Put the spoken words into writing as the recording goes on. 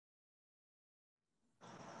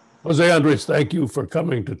Jose Andres, thank you for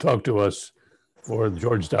coming to talk to us for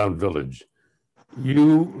Georgetown Village.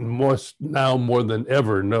 You must now more than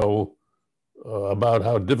ever know about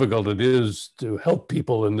how difficult it is to help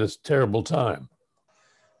people in this terrible time.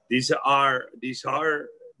 These are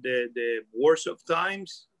the worst of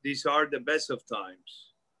times. These are the best of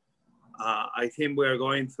times. I think we are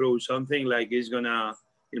going through something like it's gonna,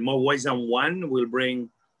 in more ways than one, will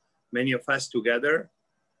bring many of us together.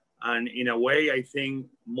 And in a way, I think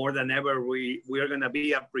more than ever, we are gonna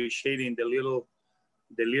be appreciating the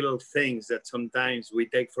little things that sometimes we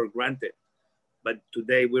take for granted. But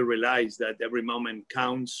today we realize that every moment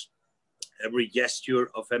counts, every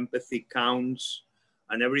gesture of empathy counts,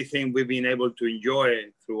 and everything we've been able to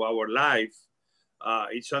enjoy through our life,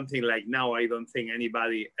 it's something like now I don't think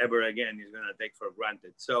anybody ever again is going to take for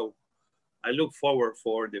granted. So I look forward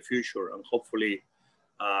for the future and hopefully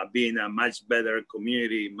being a much better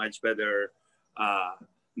community, much better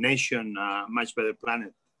nation, much better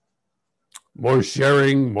planet. More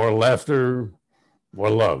sharing, more laughter, more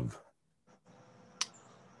love.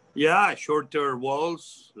 Yeah, shorter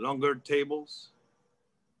walls, longer tables,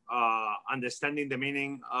 understanding the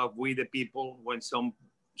meaning of we the people when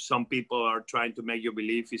some people are trying to make you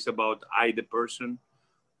believe it's about I the person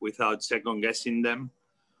without second guessing them.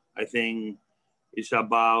 I think it's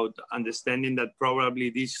about understanding that probably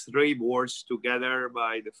these three words together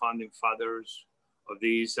by the founding fathers of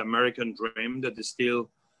this American dream that is still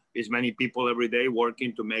is many people every day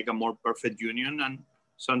working to make a more perfect union. And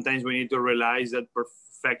sometimes we need to realize that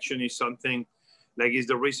perfection is something like is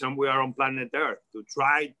the reason we are on planet Earth, to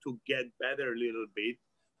try to get better a little bit,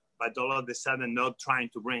 but all of a sudden not trying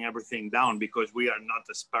to bring everything down because we are not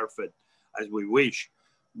as perfect as we wish.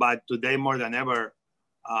 But today more than ever,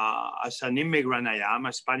 as an immigrant I am,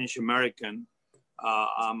 a Spanish American,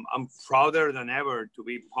 I'm prouder than ever to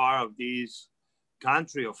be part of this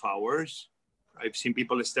country of ours. I've seen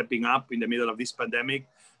people stepping up in the middle of this pandemic,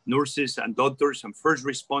 nurses and doctors and first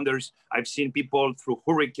responders. I've seen people through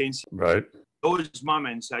hurricanes. Right. Those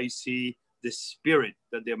moments, I see the spirit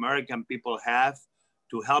that the American people have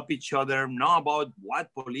to help each other, not about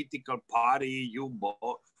what political party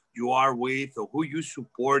you are with or who you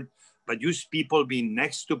support, but just people being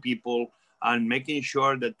next to people and making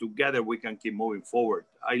sure that together we can keep moving forward.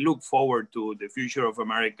 I look forward to the future of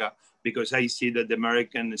America because I see that the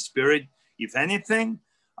American spirit, if anything,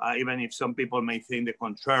 even if some people may think the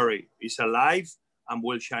contrary, is alive and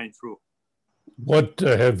will shine through. What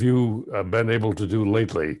have you been able to do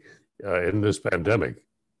lately in this pandemic?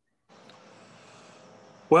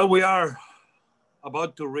 Well, we are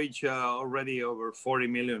about to reach already over 40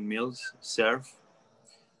 million meals served.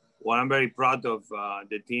 Well, I'm very proud of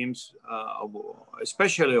the teams,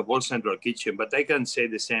 especially of World Central Kitchen, but I can say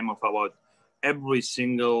the same of about every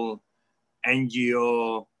single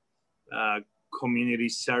NGO, community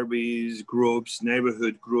service groups,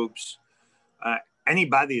 neighborhood groups,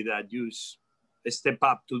 anybody that use step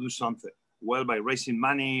up to do something. Well, by raising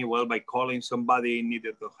money, well, by calling somebody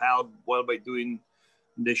needed to help, well, by doing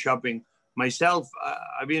the shopping. Myself,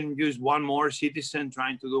 I've been just one more citizen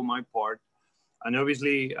trying to do my part. And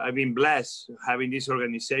obviously, I've been blessed having this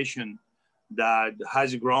organization that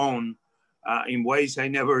has grown in ways I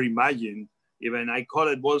never imagined. Even I call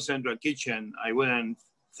it World Central Kitchen, I wouldn't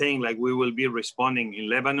think like we will be responding in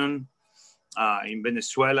Lebanon, in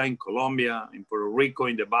Venezuela, in Colombia, in Puerto Rico,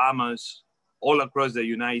 in the Bahamas, all across the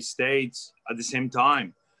United States at the same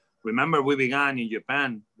time. Remember, we began in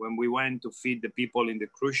Japan when we went to feed the people in the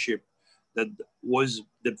cruise ship that was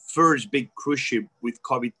the first big cruise ship with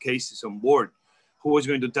COVID cases on board. Who was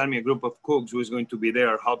going to tell me a group of cooks who was going to be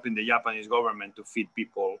there helping the Japanese government to feed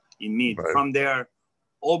people in need? Right. From there,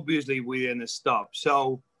 obviously, we didn't stop.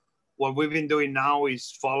 So what we've been doing now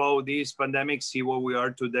is follow this pandemic, see where we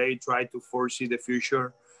are today, try to foresee the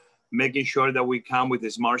future, making sure that we come with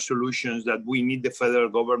the smart solutions that we need the federal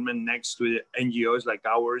government next to the NGOs like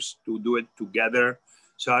ours to do it together.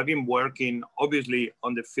 So I've been working, obviously,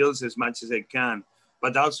 on the fields as much as I can,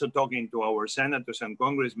 but also talking to our senators and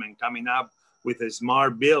congressmen coming up with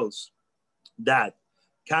smart bills that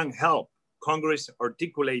can help Congress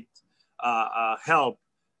articulate help.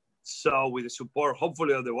 So with the support,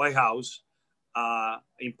 hopefully, of the White House,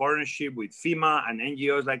 in partnership with FEMA and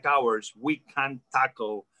NGOs like ours, we can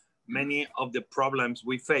tackle many of the problems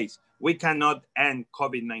we face. We cannot end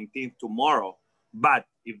COVID-19 tomorrow, but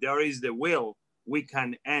if there is the will, we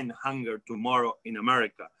can end hunger tomorrow in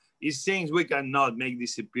America. It's things we cannot make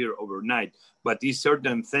disappear overnight, but it's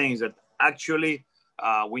certain things that actually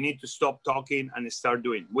we need to stop talking and start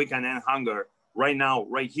doing. We can end hunger right now,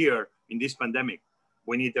 right here in this pandemic.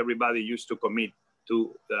 We need everybody used to commit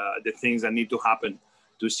to the things that need to happen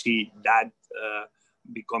to see that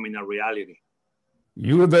becoming a reality.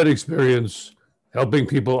 You have had experience helping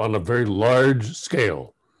people on a very large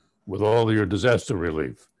scale with all your disaster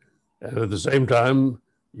relief. And at the same time,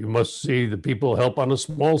 you must see the people help on a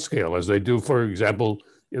small scale, as they do, for example,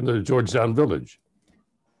 in the Georgetown village.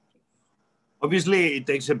 Obviously, it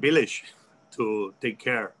takes a village to take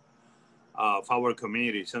care of our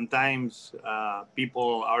community. Sometimes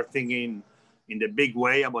people are thinking in the big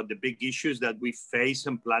way about the big issues that we face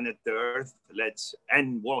on planet Earth. Let's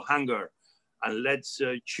end world hunger and let's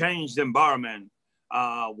change the environment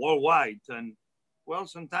worldwide. And well,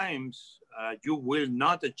 sometimes you will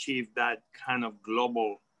not achieve that kind of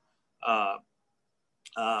global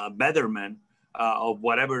betterment of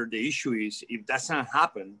whatever the issue is if that doesn't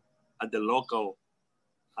happen at the local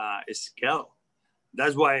scale.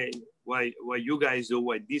 That's why what you guys do,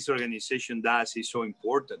 what this organization does is so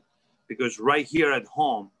important, because right here at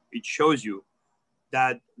home, it shows you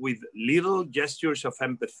that with little gestures of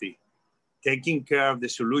empathy, taking care of the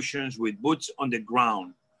solutions with boots on the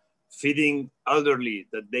ground, feeding elderly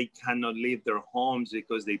that they cannot leave their homes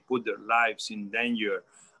because they put their lives in danger,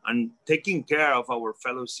 and taking care of our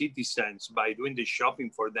fellow citizens by doing the shopping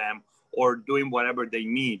for them or doing whatever they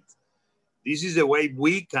need. This is the way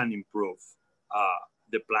we can improve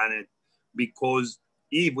the planet, because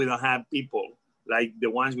if we don't have people like the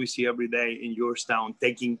ones we see every day in Georgetown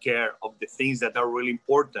taking care of the things that are really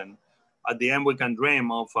important, at the end we can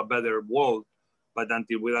dream of a better world. But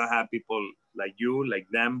until we don't have people like you, like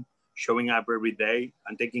them, showing up every day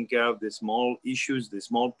and taking care of the small issues, the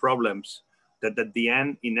small problems, that at the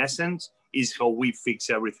end, in essence, is how we fix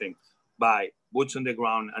everything, by boots on the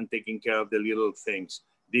ground and taking care of the little things.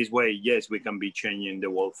 This way, yes, we can be changing the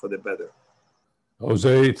world for the better.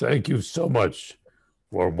 Jose, thank you so much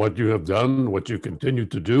for what you have done, what you continue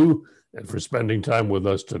to do, and for spending time with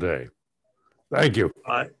us today. Thank you.